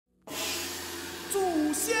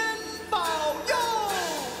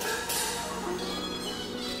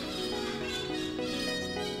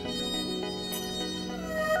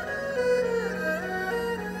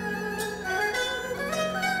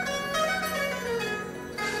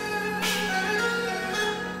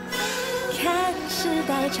时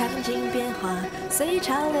代场景变化，随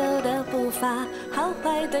潮流的步伐，好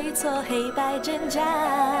坏对错黑白真假。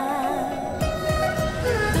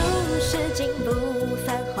都市进步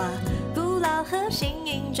繁华，古老和新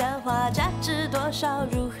颖转化，价值多少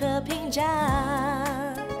如何评价？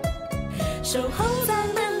守候在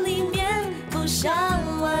门里面，不想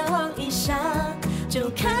外望一下，就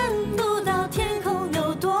看不到天空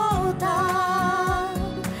有多大。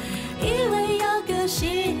以为要个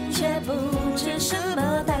性，却不知什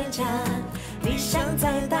么代价。理想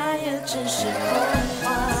再大，也只是空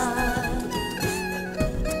话。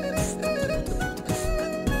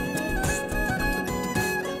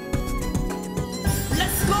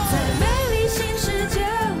在美丽新世界，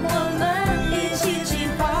我们一起计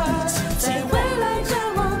划，在未来展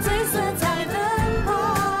望最色彩奔跑。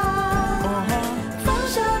放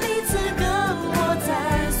下彼此隔膜，再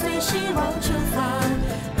随希望出发，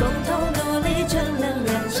共同努力，正能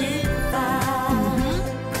量激发。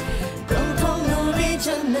共同努力，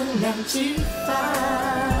正能量激发。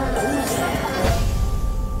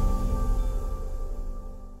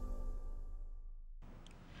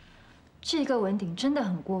这个文鼎真的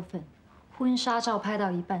很过分，婚纱照拍到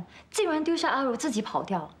一半，竟然丢下阿柔自己跑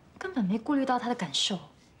掉，根本没顾虑到她的感受。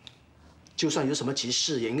就算有什么急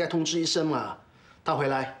事，也应该通知一声嘛。他回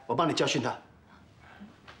来，我帮你教训他。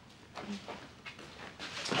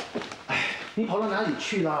哎，你跑到哪里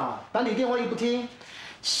去了？打你电话又不听。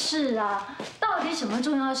是啊，到底什么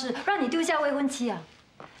重要事让你丢下未婚妻啊？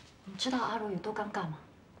你知道阿柔有多尴尬吗？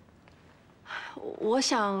我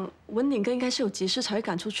想文鼎哥应该是有急事才会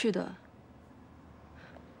赶出去的。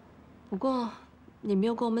不过你没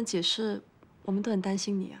有跟我们解释，我们都很担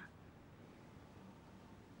心你啊。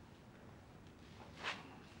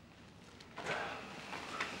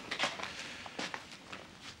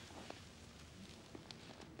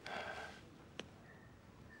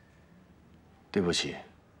对不起，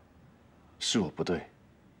是我不对。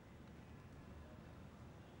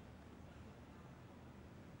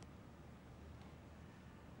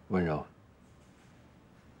温柔，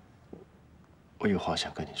我有话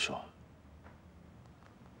想跟你说。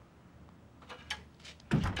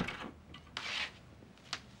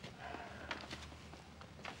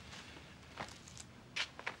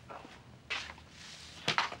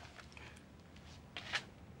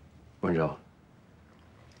温柔，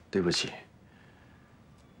对不起，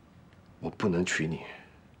我不能娶你。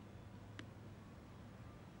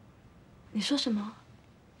你说什么？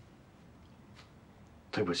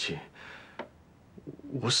对不起，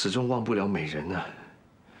我始终忘不了美人啊。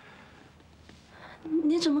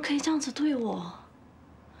你怎么可以这样子对我？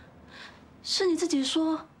是你自己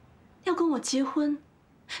说要跟我结婚，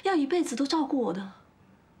要一辈子都照顾我的。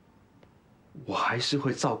我还是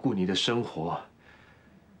会照顾你的生活，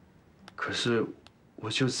可是我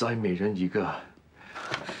就只爱美人一个。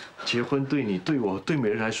结婚对你、对我、对美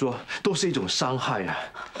人来说都是一种伤害啊！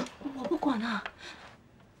我不管啊，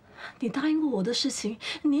你答应过我的事情，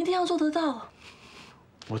你一定要做得到。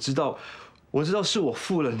我知道是我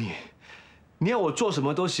负了你，你要我做什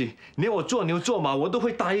么都行，你要我做牛做马，我都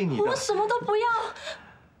会答应你的。我什么都不要，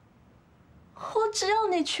我只要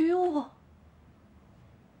你娶我。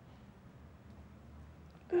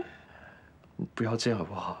你不要这样好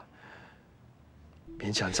不好？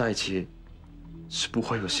勉强在一起是不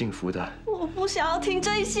会有幸福的。我不想要听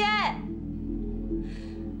这些。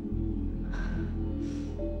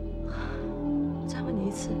再问你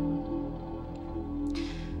一次，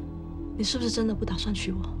你是不是真的不打算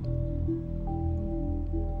娶我？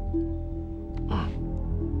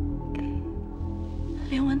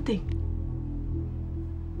连文鼎，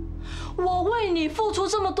我为你付出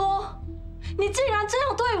这么多，你竟然这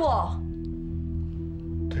样对我！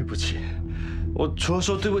对不起，我除了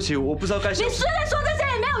说对不起，我不知道该说。你随便说这些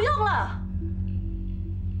也没有用了。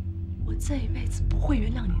我这一辈子不会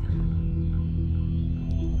原谅你的，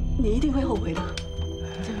你一定会后悔的。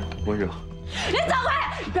温柔，你走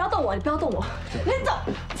开！你不要动我！你不要动我！你走，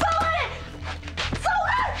走开！走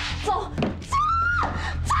开！走！走！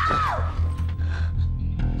走！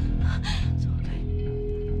走开！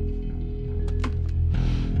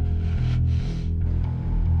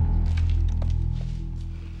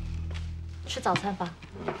吃早餐吧。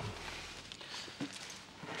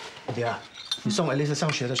爹啊，你送爱丽丝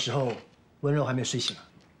上学的时候，温柔还没有睡醒啊？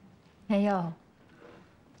没有，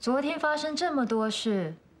昨天发生这么多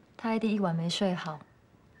事，他一定一晚没睡好，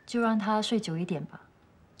就让他睡久一点吧。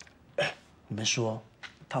你们说，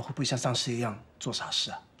他会不会像上次一样做傻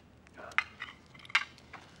事啊？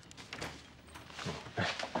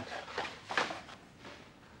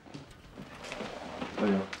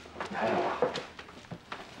温柔，你还好吧？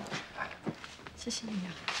谢谢你啊。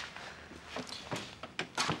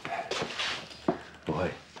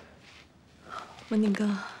文鼎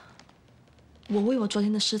哥，我为我昨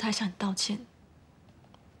天的失态向你道歉。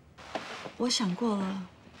我想过了，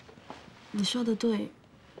你说的对，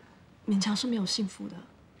勉强是没有幸福的。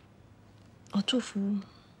我祝福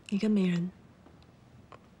你跟美人。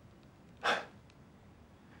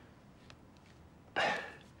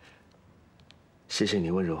谢谢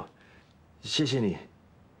你，温柔，谢谢你，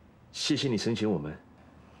谢谢你成全我们。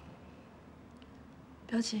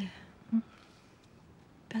表姐，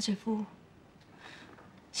表姐夫，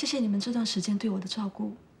谢谢你们这段时间对我的照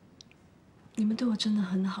顾，你们对我真的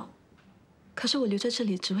很好。可是我留在这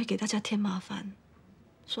里只会给大家添麻烦，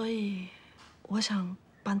所以我想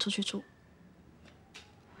搬出去住。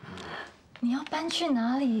你要搬去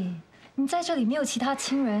哪里？你在这里没有其他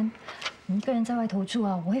亲人，你一个人在外头住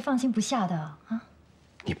啊，我会放心不下的啊。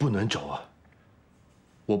你不能走啊！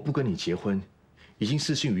我不跟你结婚，已经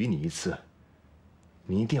失信于你一次，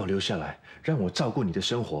你一定要留下来，让我照顾你的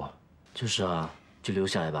生活。就是啊，就留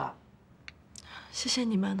下来吧。谢谢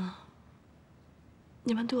你们啊，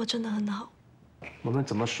你们对我真的很好。我们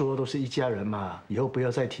怎么说都是一家人嘛，以后不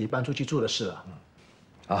要再提搬出去住的事了。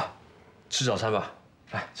啊，吃早餐吧，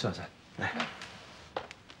来吃早餐，来，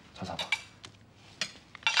尝尝吧。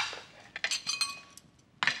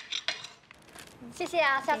谢谢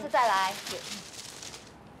啊，下次再来。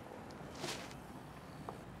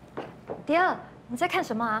迪尔，你在看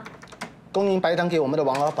什么啊？供应白糖给我们的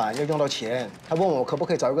王老板要用到钱，他问我可不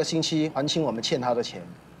可以早一个星期还清我们欠他的钱。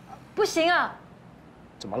不行啊。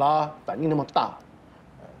怎么啦？反应那么大？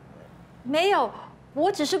没有，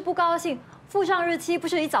我只是不高兴。附上日期不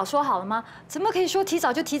是一早说好了吗？怎么可以说提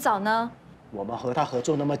早就提早呢？我们和他合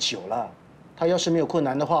作那么久了，他要是没有困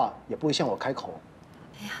难的话，也不会向我开口。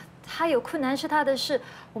哎呀，他有困难是他的事，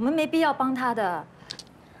我们没必要帮他的。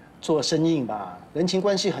做生意嘛，人情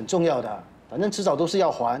关系很重要的，反正迟早都是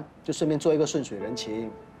要还，就顺便做一个顺水人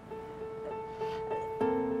情。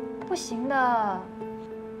不行的。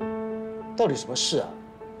到底什么事啊？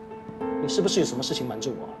你是不是有什么事情瞒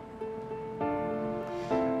着我？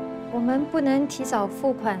我们不能提早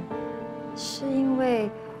付款，是因为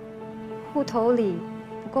户头里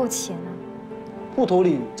不够钱啊。户头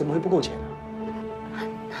里怎么会不够钱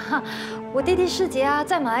啊？我弟弟世杰啊，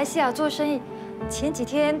在马来西亚做生意，前几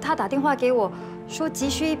天他打电话给我，说急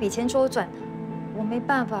需一笔钱周转，我没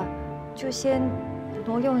办法，就先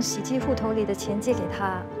挪用喜记户头里的钱借给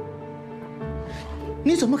他。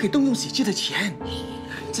你怎么可以动用喜记的钱？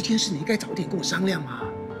这件事你应该早点跟我商量嘛。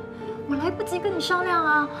我来不及跟你商量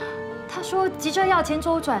啊，他说急着要钱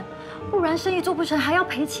周转，不然生意做不成还要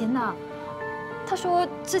赔钱的。他说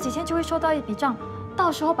这几天就会收到一笔账，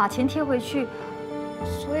到时候把钱贴回去。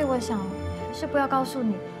所以我想还是不要告诉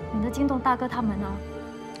你，免得惊动大哥他们啊。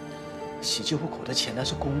喜记户口的钱那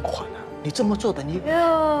是公款啊，你这么做等于……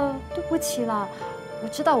对不起啦，我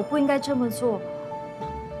知道我不应该这么做。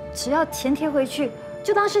只要钱贴回去，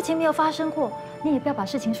就当事情没有发生过。你也不要把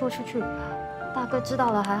事情说出去。大哥知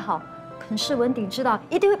道了还好，可是文鼎知道，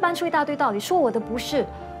一定会搬出一大堆道理，说我的不是。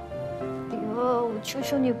我求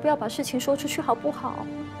求你不要把事情说出去，好不好？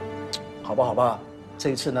好吧，好吧，这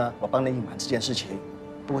一次呢，我帮你隐瞒这件事情。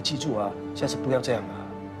不过记住啊，下次不要这样啊。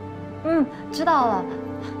知道了。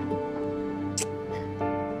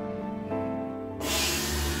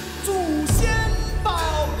祖先保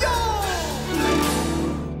佑，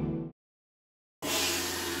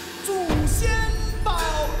祖先保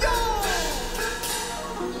佑。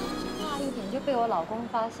差一点就被我老公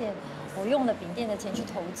发现我用了饼店的钱去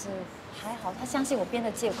投资，还好他相信我编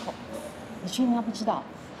的借口。你确定他不知道？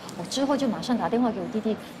我之后就马上打电话给我弟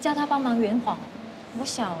弟，叫他帮忙圆谎。我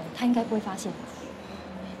想他应该不会发现。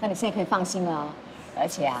那你现在可以放心了啊！而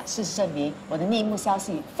且啊，事实证明我的内幕消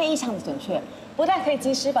息非常的准确，不但可以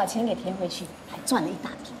及时把钱给填回去，还赚了一大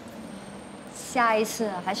笔。下一次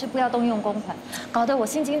还是不要动用公款，搞得我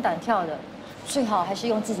心惊胆跳的。最好还是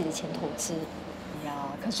用自己的钱投资。哎呀，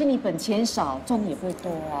可是你本钱少，赚的也不会多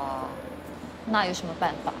啊。那有什么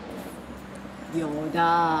办法？有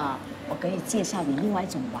的，我可以介绍你另外一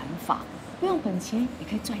种玩法，不用本钱也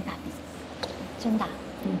可以赚一大笔。真的？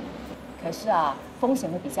可是啊，风险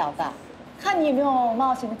会比较大，看你有没有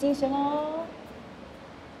冒险的精神哦。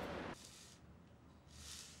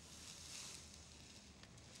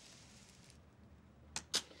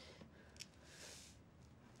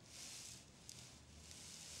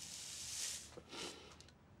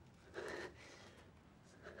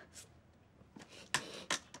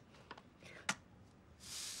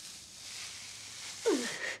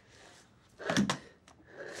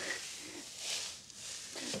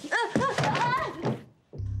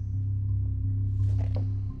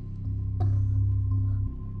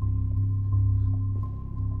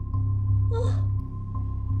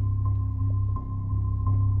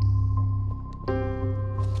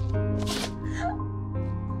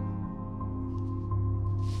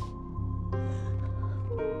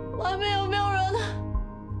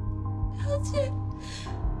姐，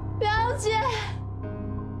表姐，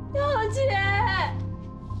表姐，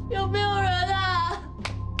有没有人啊？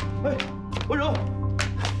哎，温柔，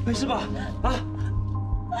没事吧？啊，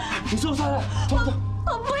你受伤了，走。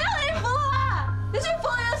我不要你扶我，你去扶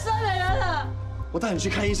你的睡美人了。我带你去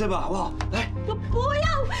看医生吧，好不好？来。我不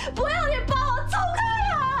要你抱我，走开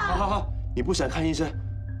啊！好，你不想看医生，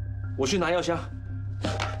我去拿药箱。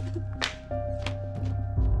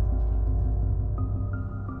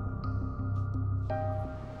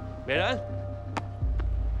美人，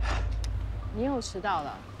你又迟到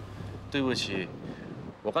了。对不起，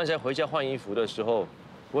我刚才回家换衣服的时候，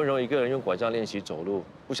温柔一个人用拐杖练习走路，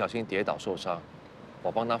不小心跌倒受伤，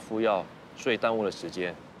我帮她敷药，所以耽误了时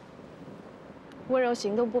间。温柔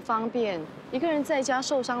行动不方便，一个人在家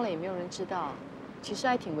受伤了也没有人知道，其实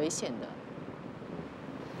还挺危险的。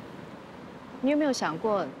你有没有想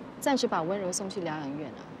过暂时把温柔送去疗养院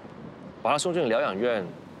啊？把她送进疗养院，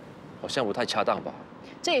好像不太恰当吧？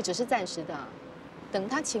这也只是暂时的，等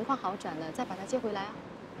她情况好转了再把她接回来啊。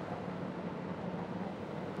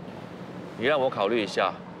你让我考虑一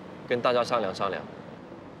下，跟大家商量商量。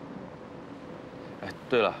哎，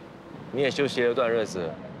对了，你也休息了一段日子。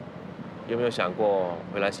有没有想过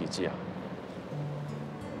回来喜祭啊？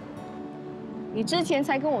你之前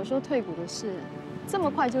才跟我说退股的事，这么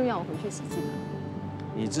快就让我回去喜祭了？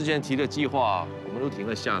你之前提的计划，我们都停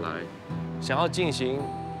了下来，想要进行，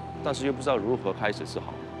但是又不知道如何开始是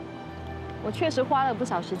好。我确实花了不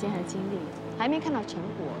少时间和精力，还没看到成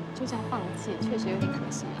果就这样放弃，确实有点可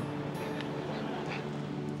惜啊。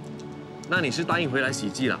那你是答应回来喜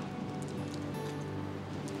祭了？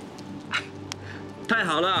太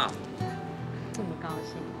好了！这么高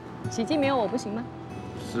兴，喜祭没有我不行吗？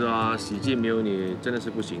是啊，喜祭没有你真的是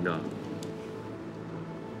不行的。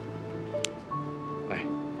哎，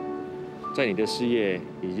在你的事业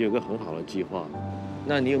已经有个很好的计划，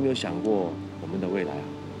那你有没有想过我们的未来啊？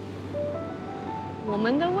我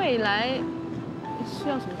们的未来需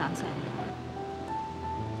要什么打算？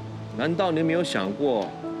难道你没有想过，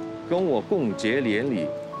跟我共结连理，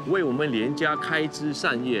为我们连家开枝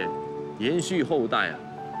散叶，延续后代啊？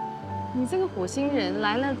你这个火星人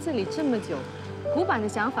来了这里这么久，古板的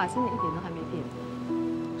想法现在一点都还没变。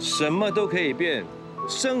什么都可以变，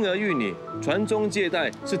生儿育女、传宗接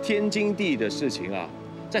代是天经地义的事情啊，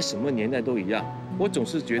在什么年代都一样。我总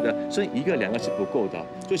是觉得生一个两个是不够的，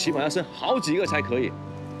最起码要生好几个才可以。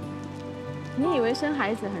你以为生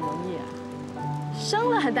孩子很容易啊？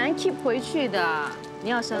生了很难 keep 回去的。你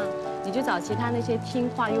要生，你就找其他那些听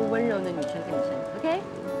话又温柔的女生跟你生 ，OK？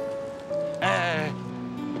 哎，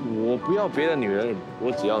我不要别的女人，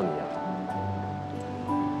我只要你啊！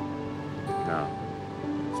啊，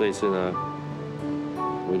这一次呢，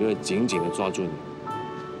我一定会紧紧的抓住你，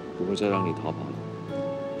不会再让你逃跑了。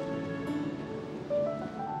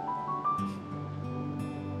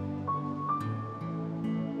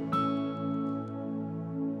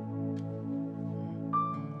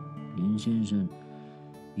林先生，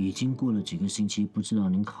已经过了几个星期，不知道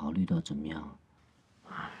您考虑到怎么样？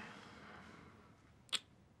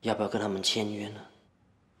要不要跟他们签约呢？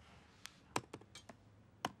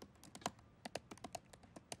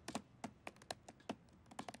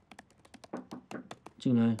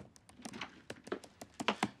进来。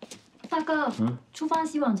大哥，厨房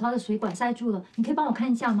洗碗槽的水管塞住了，你可以帮我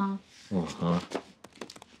看一下吗？哦，好。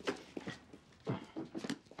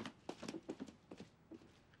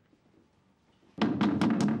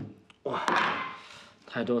哇，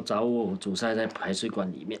太多杂物阻塞在排水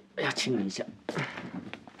管里面，哎呀，清理一下。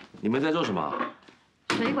你们在做什么？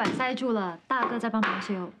水管塞住了，大哥在帮忙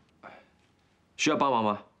修。需要帮忙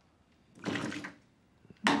吗？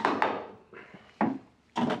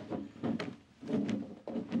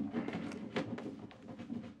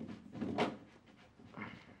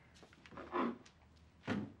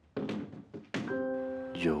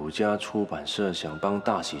有家出版社想帮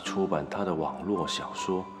大喜出版他的网络小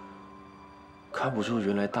说，看不出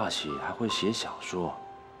原来大喜还会写小说。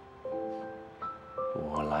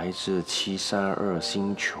我来自732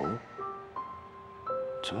星球，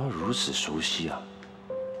怎么如此熟悉啊？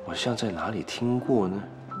我像在哪里听过呢？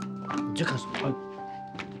你在看什么？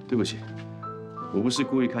对不起，我不是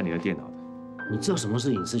故意看你的电脑的。你知道什么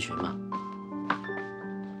是隐私权吗？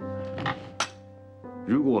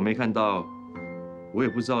如果我没看到，我也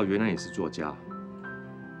不知道原来你是作家。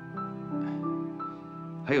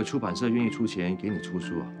还有出版社愿意出钱给你出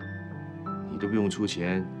书啊，你都不用出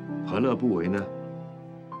钱，何乐不为呢？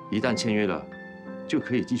一旦签约了，就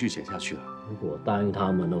可以继续写下去了。如果答应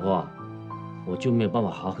他们的话，我就没有办法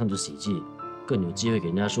好好看着喜剧，更有机会给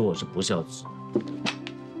人家说我是不孝子。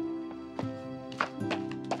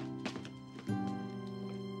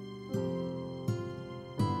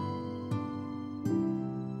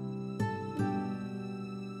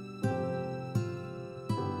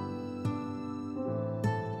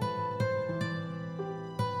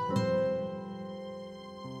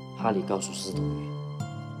哈利告诉司徒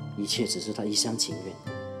玉，一切只是他一厢情愿，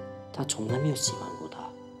他从来没有喜欢过她。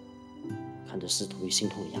看着司徒玉心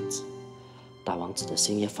痛的样子，大王子的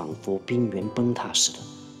心也仿佛冰原崩塌似的，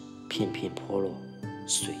片片破落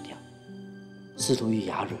碎掉。司徒玉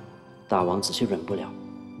牙忍，大王子却忍不了，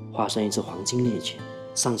化身一只黄金猎犬，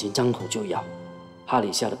上前张口就咬。哈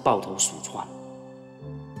利吓得抱头鼠窜。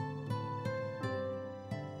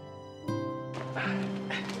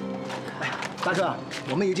大哥，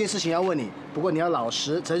我们有件事情要问你，不过你要老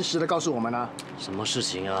实诚实的告诉我们啊。什么事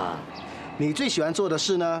情啊？你最喜欢做的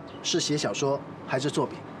事呢？是写小说还是作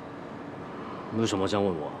品？为什么这样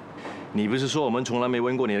问我？你不是说我们从来没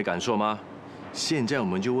问过你的感受吗？现在我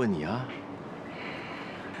们就问你啊。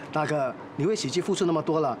大哥，你为喜剧付出那么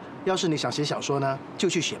多了，要是你想写小说呢，就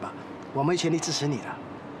去写吧，我们会全力支持你的。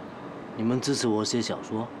你们支持我写小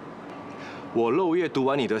说？我漏夜读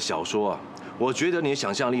完你的小说啊，我觉得你的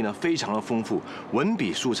想象力呢非常的丰富，文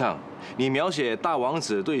笔舒畅。你描写大王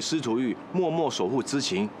子对司徒玉默默守护之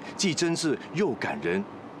情，既真挚又感人。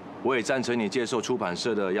我也赞成你接受出版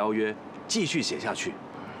社的邀约，继续写下去。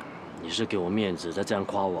你是给我面子才这样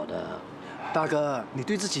夸我的。大哥，你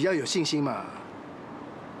对自己要有信心嘛。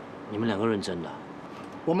你们两个认真的？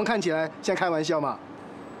我们看起来像开玩笑嘛。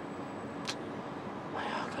哎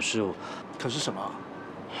呀，可是什么？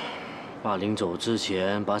爸临走之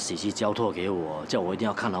前把喜剧交托给我，叫我一定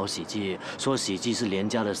要看好喜剧，说喜剧是连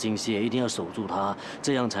家的心血，一定要守住它，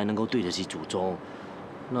这样才能够对得起祖宗。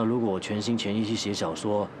那如果我全心全意去写小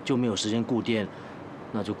说，就没有时间顾店，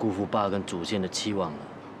那就辜负爸跟祖先的期望了。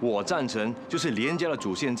我赞成，就是连家的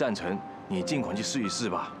主线赞成，你尽管去试一试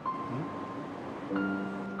吧。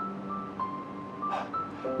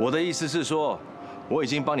我的意思是说，我已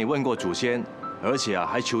经帮你问过祖先，而且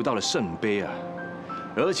还求到了圣杯啊！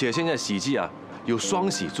而且现在喜剧有双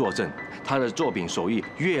喜坐镇，他的作品手艺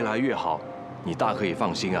越来越好，你大可以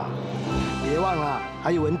放心啊！别忘了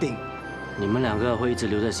还有Wending。你们两个会一直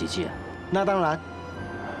留在喜剧啊？那当然。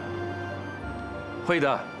会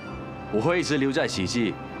的，我会一直留在喜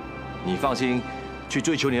剧，你放心，去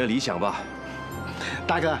追求你的理想吧。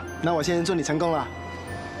大哥，那我先祝你成功了。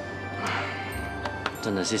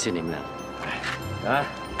真的谢谢你们俩。啊，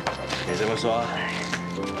别这么说。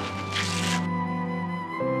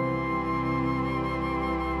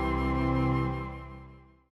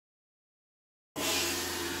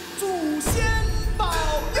祖先保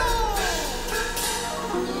佑！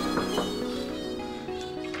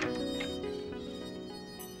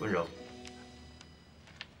温柔，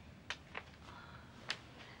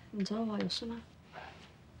你找我有事吗？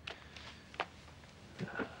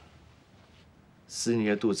思妮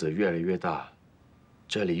的肚子越来越大，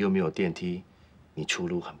这里又没有电梯，你出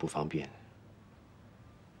入很不方便。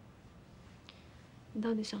你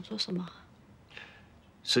到底想说什么？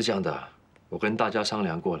是这样的，我跟大家商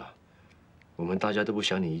量过了，我们大家都不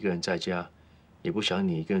想你一个人在家，也不想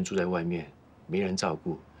你一个人住在外面，没人照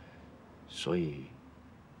顾，所以，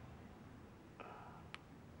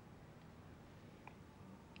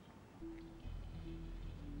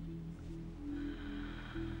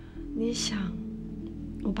你想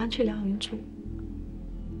我搬去疗养院住？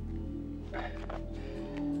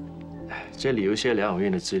这里有一些疗养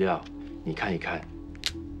院的资料，你看一看。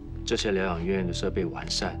这些疗养院的设备完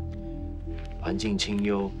善，环境清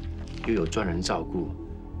幽，又有专人照顾，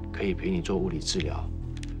可以陪你做物理治疗。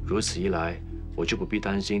如此一来，我就不必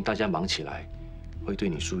担心大家忙起来会对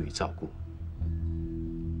你疏于照顾。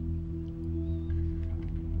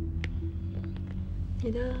你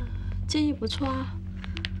的建议不错啊，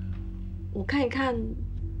我看一看，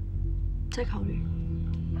再考虑。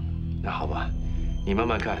那好吧，你慢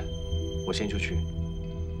慢看，我先出去。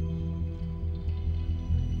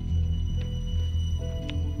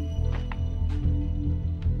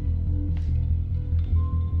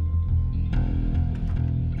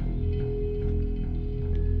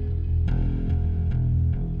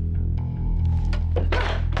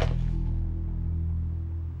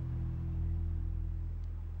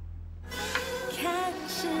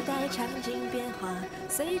场景变化，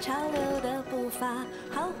随潮流的步伐，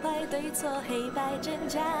好坏对错，黑白真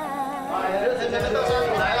假。哎呀，这陈到这里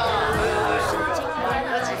来了！来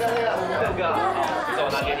了几个那个5个，这我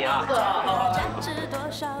拿给你啊。价值多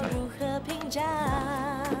少，如何评价？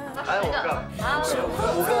来5个，5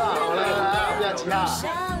个啊！来，不要急啊。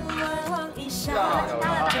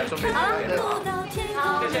来，准备好了。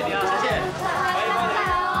谢谢你啊，谢谢。欢迎光临。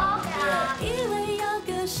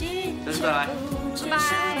真是来。拜拜。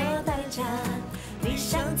理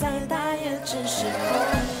想再大也只是空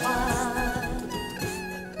话。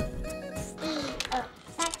1、2、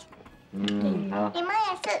3。好。你们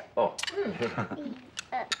也是。哦。1、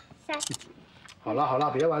2、3。好了好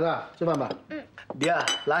了，别玩了，吃饭吧。李亚，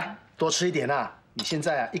来多吃一点啊！你现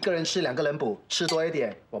在啊，一个人吃2个人补，吃多一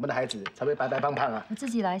点，我们的孩子才会白白胖胖啊。我自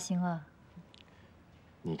己来行了。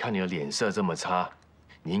你看你的脸色这么差，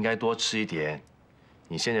你应该多吃一点。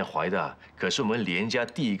你现在怀的可是我们连家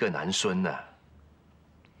第1个男孙呢。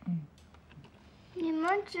你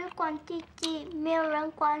们只管弟弟，没有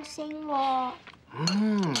人关心我。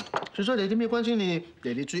谁说爹地没有关心你？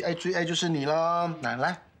爹地最爱就是你了。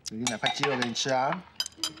来，弟弟拿块鸡肉给你吃啊。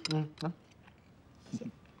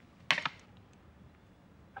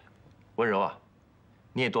温柔啊，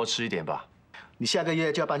你也多吃一点吧。你下个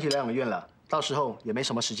月就要搬去疗养院了，到时候也没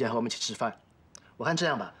什么时间和我们一起吃饭。我看这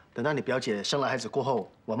样吧，等到你表姐生了孩子过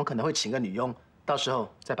后，我们可能会请个女佣，到时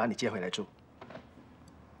候再把你接回来住。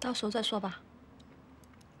到时候再说吧。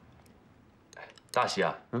大喜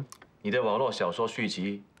啊，你的网络小说续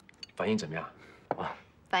集反应怎么样？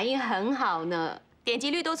反应很好呢，点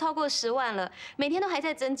击率都超过10万了，每天都还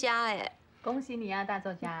在增加哎。恭喜你啊，大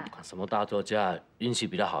作家！什么大作家，运气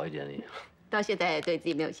比较好一点你。到现在也对自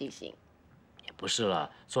己没有信心。也不是啦，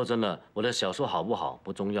说真的，我的小说好不好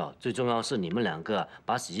不重要，最重要是你们2个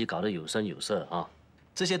把喜剧搞得有声有色啊。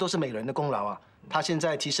这些都是美人的功劳啊！她现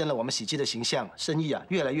在提升了我们喜剧的形象，生意啊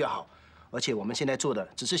越来越好。而且我们现在做的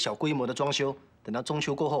只是小规模的装修，等到中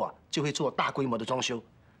秋过后啊，就会做大规模的装修。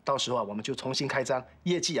到时候啊，我们就重新开张，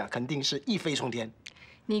业绩啊肯定是一飞冲天。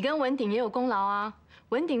你跟文鼎也有功劳啊！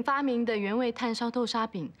文鼎发明的原味炭烧豆沙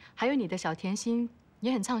饼，还有你的小甜心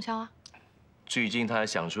也很畅销啊。最近他还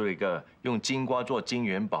想出了一个用金瓜做金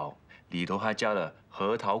元宝，里头还加了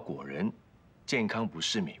核桃果仁，健康不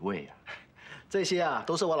是美味啊。这些啊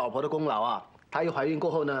都是我老婆的功劳啊！她一怀孕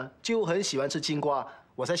过后呢，就很喜欢吃金瓜，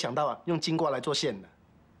我才想到啊用金瓜来做馅的。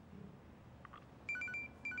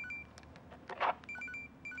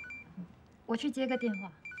我去接个电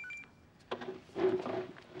话。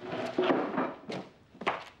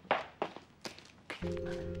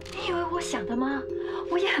你以为我想的吗？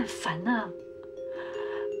我也很烦啊。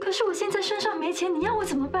可是我现在身上没钱，你要我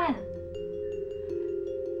怎么办？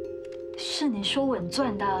是你说稳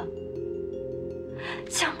赚的。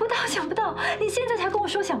想不到，你现在才跟我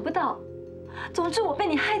说想不到。总之我被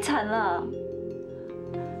你害惨了。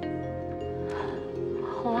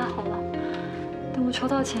好啦，等我筹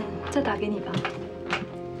到钱再打给你吧。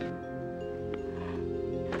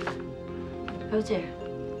表姐，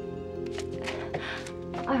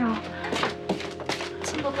阿柔，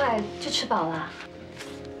这么快就吃饱了？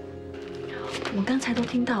我刚才都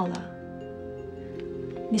听到了，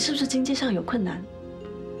你是不是经济上有困难？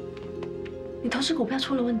你投资股票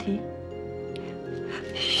出了问题？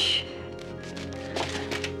嘘。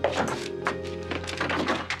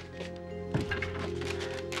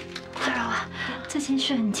阿柔啊，这件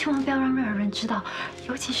事你千万不要让任何人知道，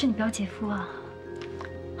尤其是你表姐夫啊。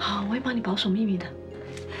好，我会帮你保守秘密的。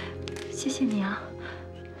谢谢你啊。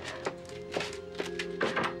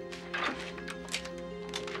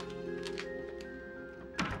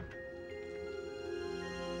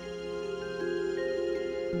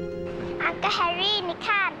Uncle Harry， 你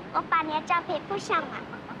看，我把你的照片附上了。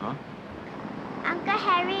啊 ？Uncle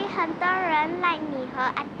Harry， 很多人like你和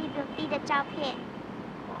Auntie Beauty 的照片。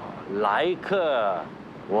来客，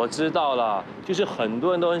我知道了，就是很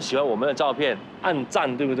多人都很喜欢我们的照片，按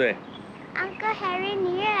赞，对不对 ？Uncle Harry，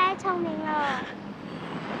 你越来越聪明了。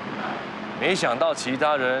没想到其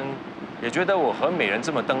他人也觉得我和美人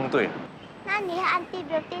这么登对。那你和 Auntie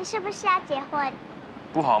Beauty 是不是要结婚？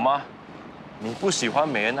不好吗？你不喜欢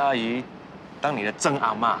美人阿姨当你的正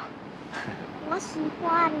阿嬷？我喜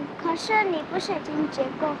欢，可是你不是已经结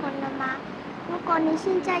过婚了吗？如果你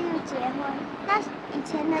现在又结婚，那以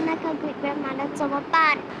前的那个 great grandmother 怎么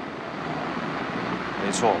办？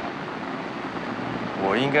没错，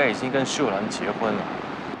我应该已经跟秀兰结婚了。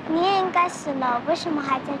你也应该死了，为什么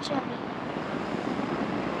还在这里？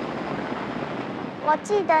我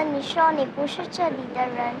记得你说你不是这里的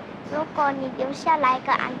人。如果你留下来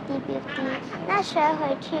个 Auntie Beauty， 那谁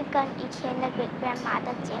回去跟以前的 great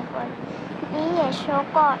grandmother 结婚？你也说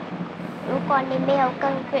过，如果你没有跟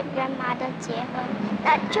great grandmother 结婚，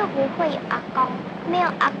那就不会有阿公，没有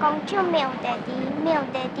阿公就没有 daddy， 没有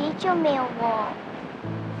daddy 就没有我。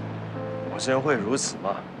我真会如此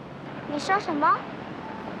吗？你说什么？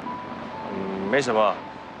没什么。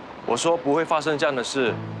我说不会发生这样的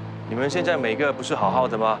事。你们现在每个不是好好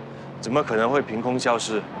的吗？怎么可能会凭空消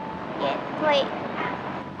失？也对。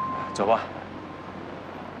走吧。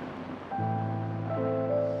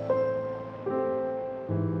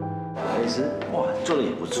其实哇，做的也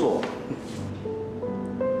不错。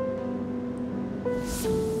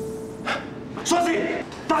双喜，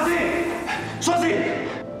大喜，双喜。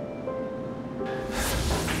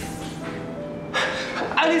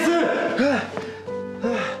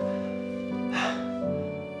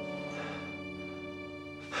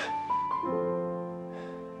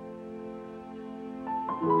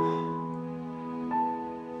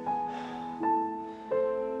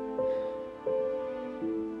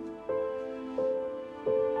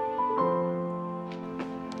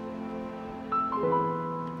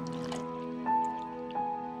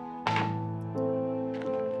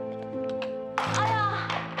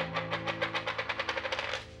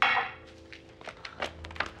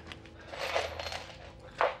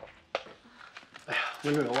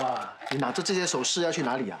温柔啊，你拿着这些首饰要去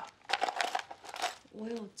哪里啊？我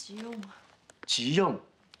有急用啊。急用？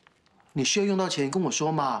你需要用到钱跟我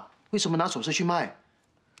说嘛？为什么拿首饰去卖？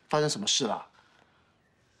发生什么事了？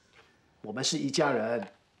我们是一家人，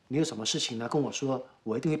你有什么事情呢？跟我说，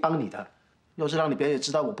我一定会帮你的。要是让你表姐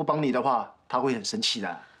知道我不帮你的话，她会很生气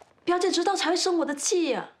的。表姐知道才会生我的气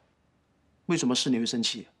呀。为什么是你会生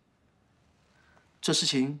气？这事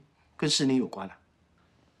情跟是你有关啊。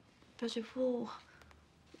表姐夫，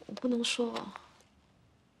我不能说。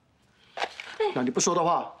那你不说的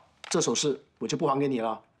话，这首饰我就不还给你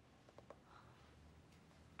了。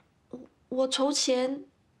我筹钱，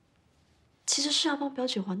其实是要帮表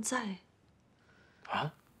姐还债。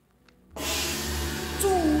啊？祖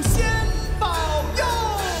先保佑，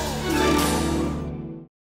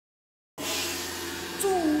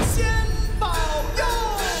祖先保佑。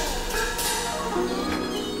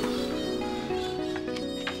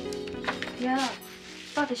爷，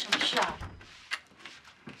到底什么事啊？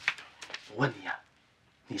我问你啊，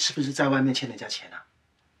你是不是在外面欠人家钱啊？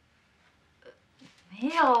没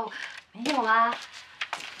有，没有啊。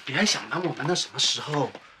你还想瞒我瞒到什么时候？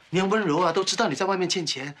连温柔啊都知道你在外面欠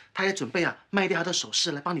钱，她也准备啊卖掉她的首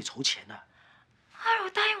饰来帮你筹钱呢。阿柔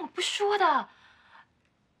答应我不说的，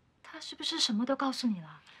他是不是什么都告诉你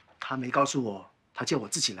了？她没告诉我，她叫我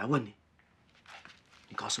自己来问你。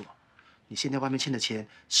你告诉我，你现在外面欠的钱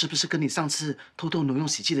是不是跟你上次偷偷挪用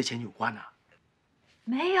喜记的钱有关啊？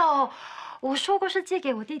没有，我说过是借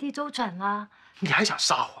给我弟弟周转啦。你还想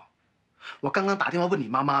撒谎？我刚刚打电话问你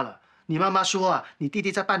妈妈了，你妈妈说啊，你弟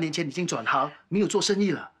弟在半年前已经转行，没有做生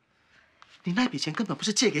意了。你那笔钱根本不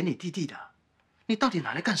是借给你弟弟的，你到底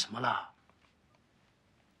拿来干什么了？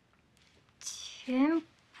钱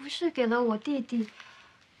不是给了我弟弟，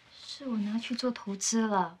是我拿去做投资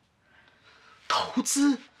了。投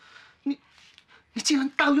资？你竟然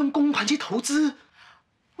盗用公款去投资？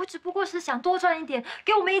我只不过是想多赚一点，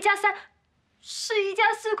给我们一家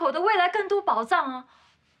四口的未来更多保障啊。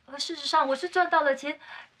而事实上，我是赚到了钱，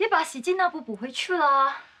也把喜金那部补回去了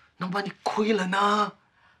啊。那万一亏了呢？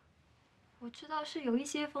我知道是有一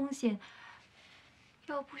些风险，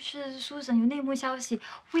要不是苏婶有内幕消息，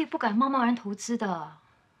我也不敢贸贸然投资的。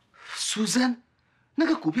苏珊，那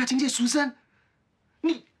个股票经纪苏珊，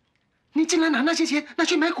你竟然拿那些钱拿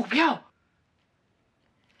去买股票？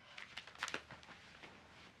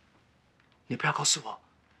你不要告诉我，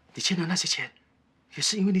你欠的那些钱，也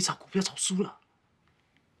是因为你炒股票炒输了。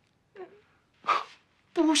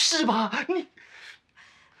不是吧？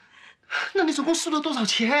那你总共输了多少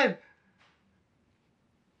钱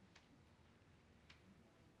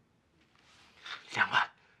？2万。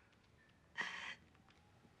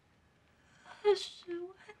20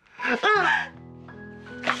万。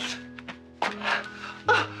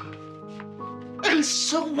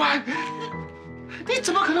20万？你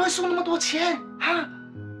怎么可能会输那么多钱啊？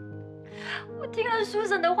我听了苏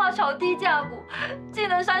婶的话，炒低价股，进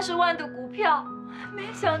了30万的股票，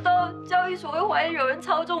没想到交易所会怀疑有人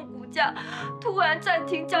操纵股价，突然暂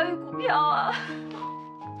停交易股票啊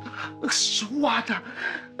！20万啊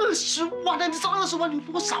！20万啊！你知道20万有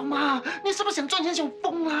多少吗？你是不是想赚钱想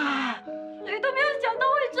疯啦？谁都没有想到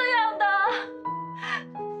会这样的。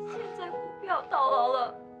现在股票套牢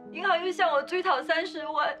了，银行又向我追讨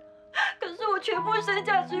30万，可是我全部身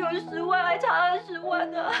价只有10万，还差20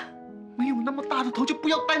万呢。没有那么大的头就不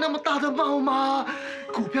要戴那么大的帽嘛！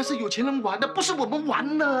股票是有钱人玩的，不是我们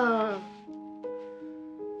玩的。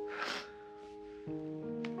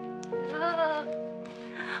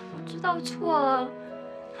我知道错了，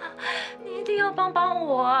你一定要帮帮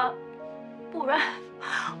我啊，不然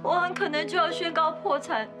我很可能就要宣告破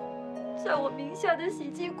产，在我名下的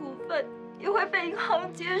喜记股份也会被银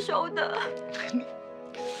行接收的。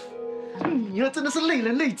你啊，真的是累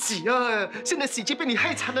人累己啊！现在喜记被你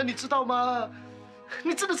害惨了，你知道吗？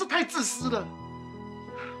你真的是太自私了。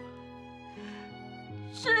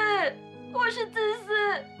是，我是自私，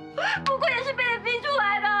不过也是被你逼出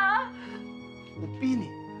来的。我逼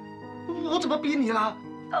你？我怎么逼你了？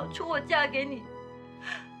当初我嫁给你，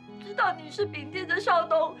知道你是饼店的少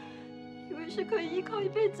东，以为是可以依靠一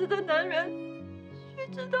辈子的男人，谁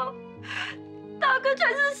知道大哥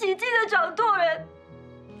才是喜记的掌舵人。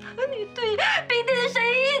可你对饼店的生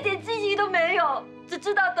意一点记忆都没有，只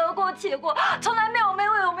知道得过且过，从来没有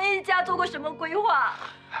为我们一家做过什么规划。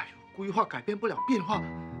哎呦，规划改变不了变化，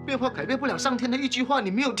变化改变不了上天的一句话，你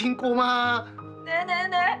没有听过吗？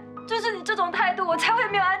就是你这种态度，我才会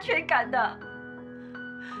没有安全感的。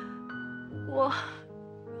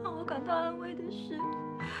让我感到安慰的是，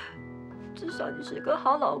至少你是个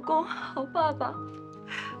好老公、好爸爸，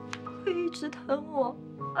会一直疼我、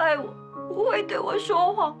爱我，不会对我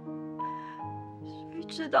说谎。所以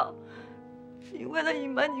知道，你为了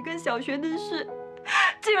隐瞒你跟小璇的事，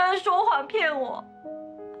竟然说谎骗我。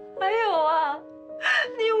还有啊，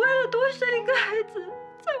你为了多生一个孩子，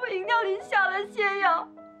在我饮料里下了泻药，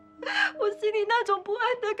我心里那种不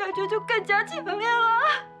安的感觉就更加强烈了。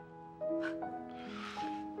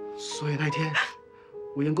所以那天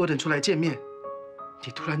我跟郭等出来见面，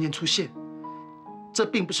你突然间出现，这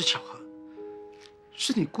并不是巧合，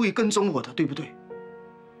是你故意跟踪我的，对不对？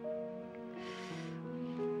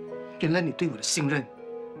原来你对我的信任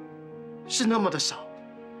是那么的少。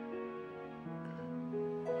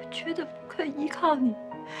我觉得不可以依靠你，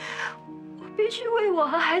我必须为我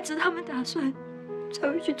和孩子他们打算，才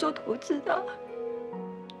会去做投资的。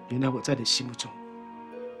原来我在你心目中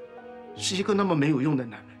是一个那么没有用的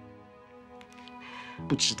男人，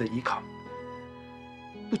不值得依靠，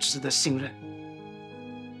不值得信任。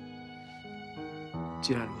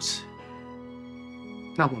既然如此，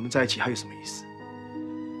那我们在一起还有什么意思？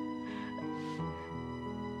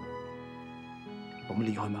我们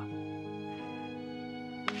离婚吧。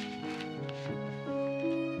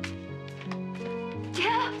爹，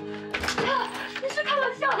你是开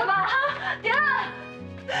玩笑的吧？爹，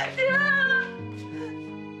爹。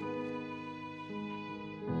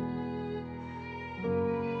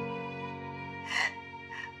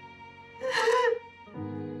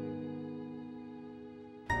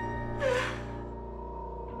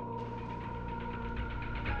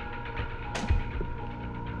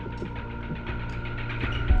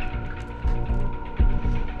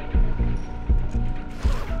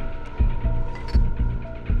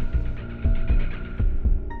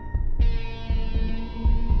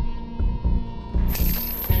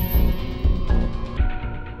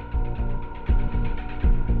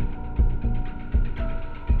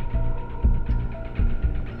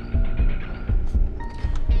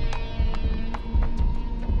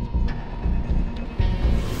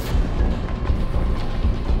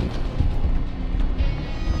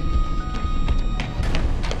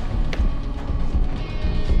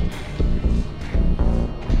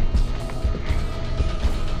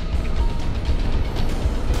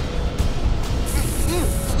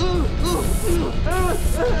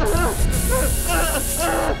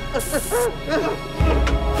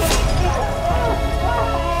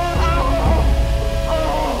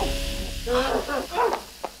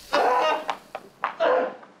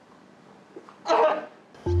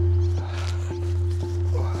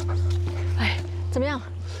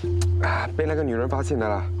被那个女人发现了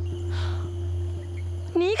啦！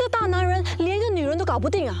你一个大男人，连一个女人都搞不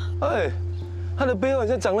定啊！哎，她的背后好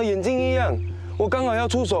像长了眼睛一样，我刚好要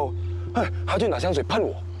出手，哎，她就拿香水喷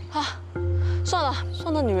我。啊，算了，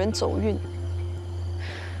算那女人走运。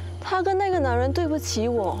她跟那个男人对不起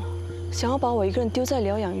我，想要把我一个人丢在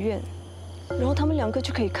疗养院，然后他们两个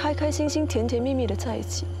就可以开开心心、甜甜蜜蜜的在一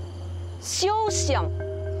起。休想！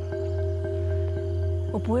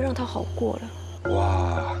我不会让她好过了。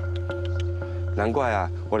哇！ 难怪啊，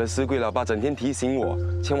我的死鬼老爸整天提醒我，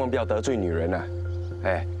千万不要得罪女人啊！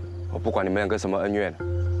哎，我不管你们两个什么恩怨，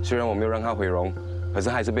虽然我没有让他毁容，可是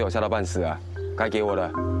还是被我吓到半死啊！该给我的，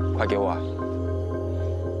快给我啊！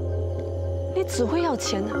你只会要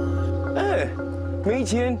钱啊！哎，没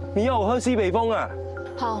钱你要我喝西北风啊？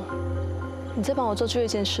好，你再帮我做最后一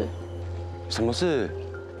件事。什么事？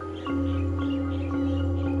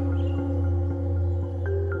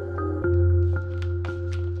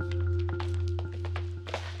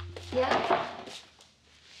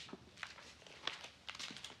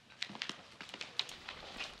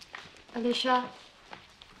 Alicia，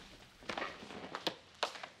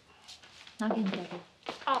 拿给你daddy。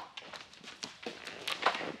哦。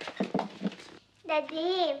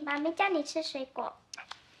Daddy，妈咪叫你吃水果。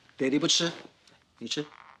爹地不吃，你吃。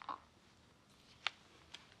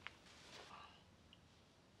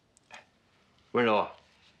温柔啊，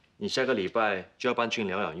你下个礼拜就要搬去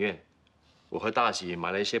疗养院，我和大喜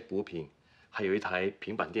买了一些补品，还有一台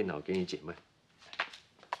平板电脑给你姐妹。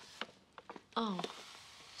哦。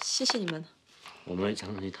 谢谢你们，我们会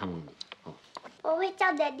常常去探望你。哦，我会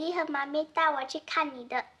叫爹地和妈咪带我去看你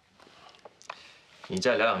的。你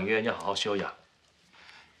在疗养院要好好休养，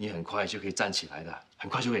你很快就可以站起来的，很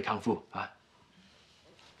快就可以康复啊！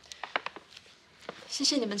谢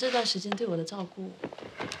谢你们这段时间对我的照顾。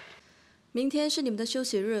明天是你们的休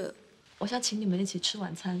息日，我想请你们一起吃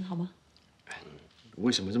晚餐，好吗？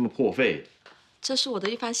为什么这么破费？这是我的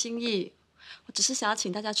一番心意，我只是想要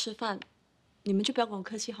请大家吃饭。 你们就不要跟我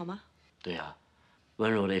客气好吗？对啊，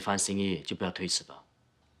温柔的一番心意就不要推辞吧。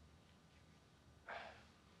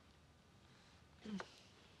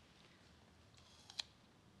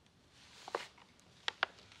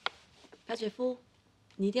表姐夫，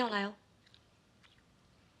你一定要来哦。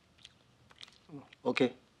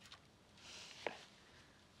OK。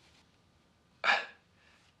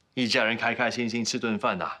一家人开开心心吃顿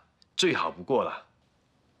饭呐，最好不过了。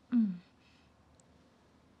嗯。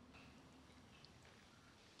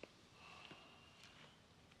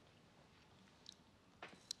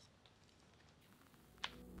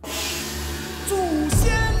祖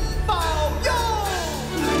先保佑，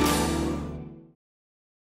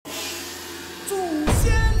祖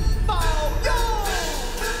先保佑。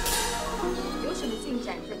有什么进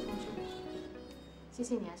展再通知我。谢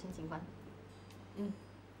谢你啊，陈警官。嗯。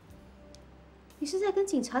你是在跟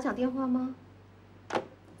警察讲电话吗？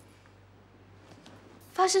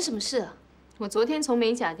发生什么事啊？我昨天从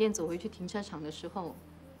美甲店走回去停车场的时候，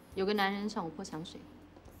有个男人向我泼强水。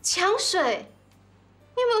抢水？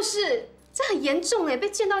你有没有事？这很严重哎，被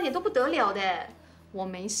溅到一点都不得了的。我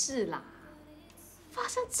没事啦。发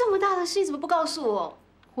生这么大的事，你怎么不告诉我？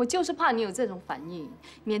我就是怕你有这种反应，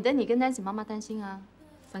免得你跟Nancy妈妈担心啊。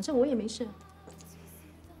反正我也没事。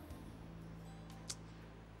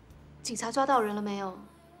警察抓到人了没有？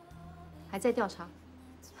还在调查。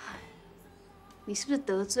你是不是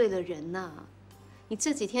得罪了人呐？你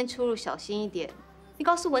这几天出入小心一点。你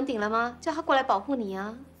告诉文鼎了吗？叫他过来保护你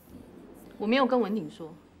啊。我没有跟文鼎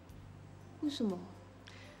说。为什么？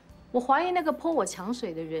我怀疑那个泼我强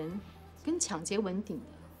水的人，跟抢劫文鼎的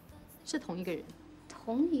是同一个人。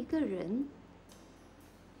同一个人？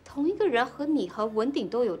同一个人和你和文鼎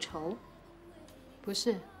都有仇？不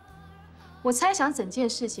是。我猜想整件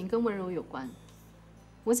事情跟温柔有关。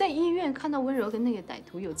我在医院看到温柔跟那个歹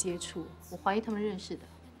徒有接触，我怀疑他们认识的。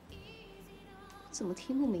怎么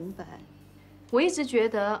听不明白？我一直觉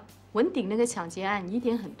得文鼎那个抢劫案疑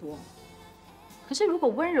点很多，可是如果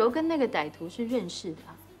温柔跟那个歹徒是认识的，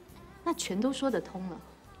那全都说得通了。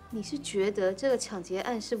你是觉得这个抢劫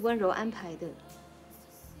案是温柔安排的？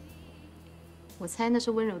我猜那是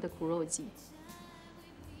温柔的苦肉计。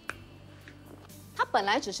他本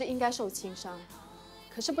来只是应该受轻伤，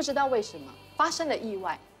可是不知道为什么发生了意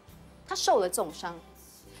外，他受了重伤。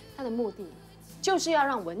他的目的就是要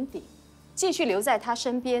让文鼎继续留在他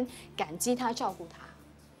身边，感激他照顾他，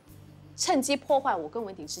趁机破坏我跟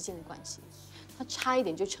文鼎之间的关系。他差一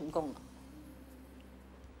点就成功了。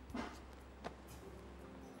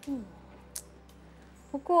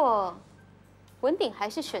不过文鼎还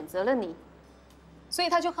是选择了你，所以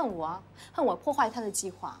他就恨我啊，恨我破坏他的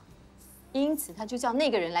计划。因此，他就叫那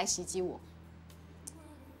个人来袭击我。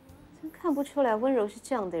真看不出来温柔是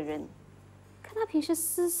这样的人，看他平时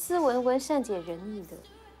斯斯文文、善解人意的，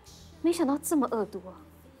没想到这么恶毒啊！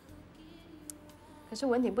可是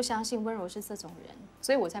文鼎不相信温柔是这种人，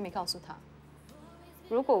所以我才没告诉他。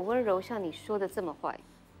如果温柔像你说的这么坏，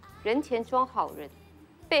人前装好人，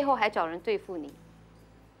背后还找人对付你，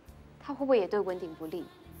他会不会也对文鼎不利？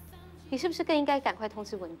你是不是更应该赶快通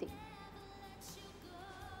知文鼎？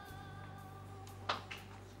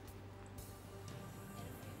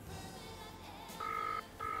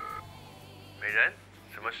美人，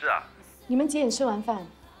什么事啊？你们几点吃完饭？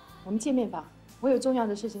我们见面吧，我有重要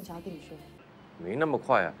的事情想要跟你说。没那么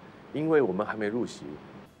快啊，因为我们还没入席。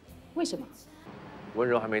为什么？温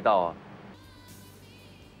柔还没到啊。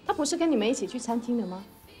他不是跟你们一起去餐厅的吗？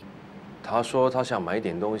他说他想买一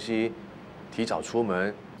点东西，提早出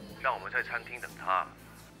门，让我们在餐厅等他。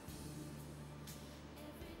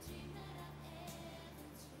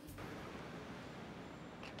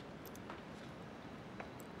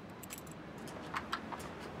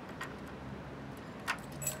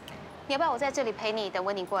你要不要我在这里陪你，等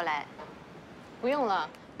温宁过来？不用了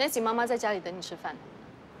，Nancy妈妈在家里等你吃饭。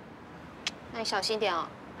那你小心点哦。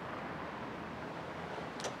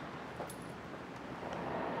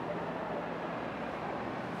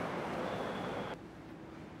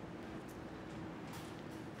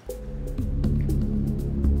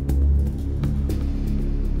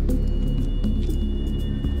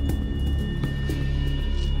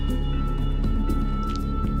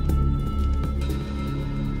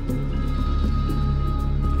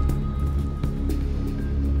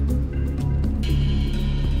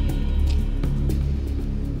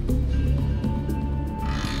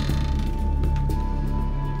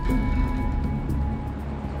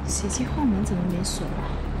洗机后门怎么没锁啊？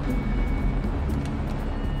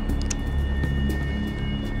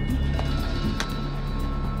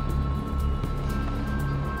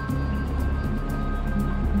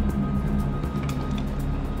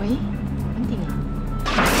喂，文鼎啊。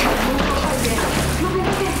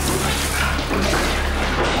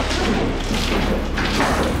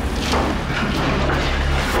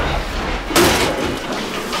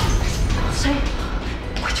谁？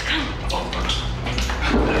快去看！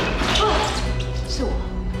是我，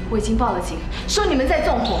我已经报了警，说你们在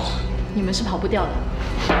纵火。你们是跑不掉的。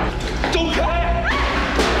走开！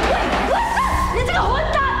你这个混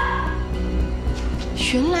蛋！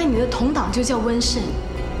原来你的同党就叫温胜，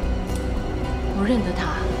我认得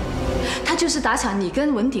他，他就是打抢你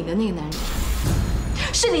跟文鼎的那个男人，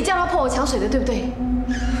是你叫他泼我抢水的，对不对？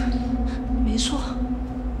没错，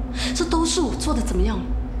这都是我做的，怎么样？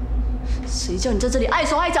谁叫你在这里碍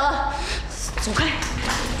手碍脚的？走开！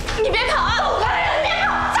你别跑啊！走开！你别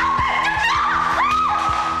跑！走开！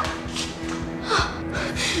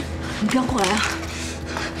你不要过来啊！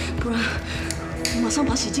不然我马上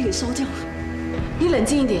把洗剂给烧掉。你冷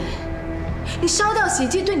静一点，你烧掉洗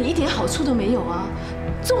剂对你一点好处都没有啊，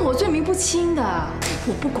纵火罪名不轻的。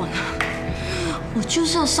我不管啊，我就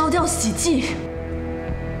是要烧掉洗剂。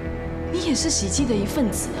你也是洗剂的一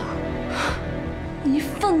份子啊！一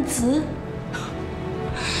份子？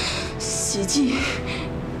洗剂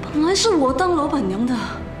本来是我当老板娘的，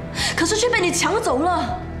可是却被你抢走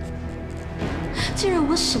了。既然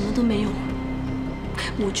我什么都没有，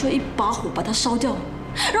我就一把火把它烧掉，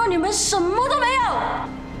让你们什么都没有。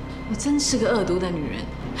你真是个恶毒的女人，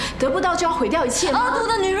得不到就要毁掉一切吗？恶毒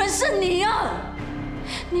的女人是你啊！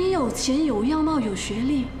你有钱、有样貌、有学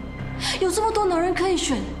历，有这么多男人可以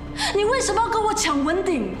选，你为什么要跟我抢文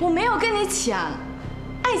鼎？我没有跟你抢，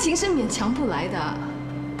爱情是勉强不来的。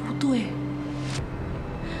不对，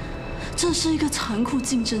这是一个残酷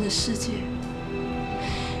竞争的世界。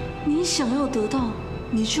你想要得到，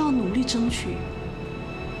你就要努力争取。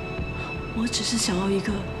我只是想要一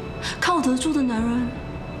个靠得住的男人，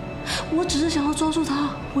我只是想要抓住他，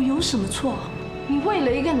我有什么错？你为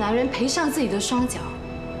了一个男人赔上自己的双脚，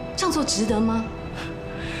这样做值得吗？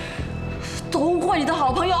都怪你的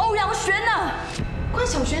好朋友欧阳轩呐！关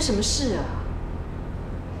小轩什么事啊？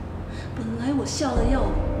本来我下了药，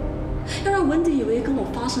要让文迪以为跟我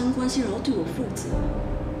发生关系，然后对我负责。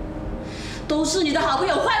都是你的好朋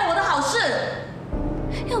友坏了我的好事。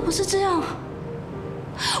要不是这样，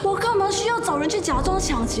我干嘛需要找人去假装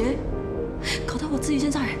抢劫，搞到我自己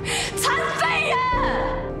现在残废呀！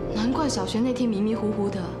难怪小璇那天迷迷糊糊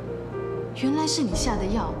的，原来是你下的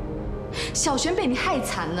药。小璇被你害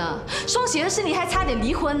惨了，双喜儿是你还差点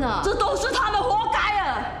离婚呢。这都是他们活该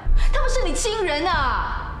啊！他们是你亲人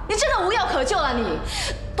啊，你真的无药可救了你。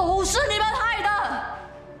都是你们害的！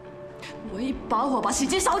我一把火把洗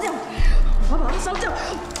剂烧掉，我把它烧掉，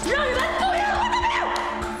让你们不要我都没有！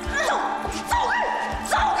走开！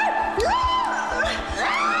走开！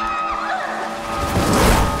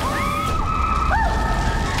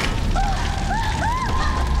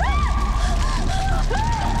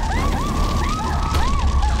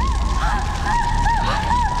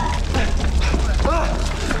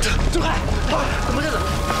周凯，怎么这了？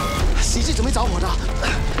洗剂准备着火的，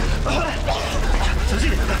小心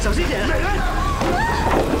点，小心点！美人，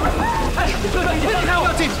哎，你不要离开我！不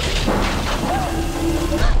要进！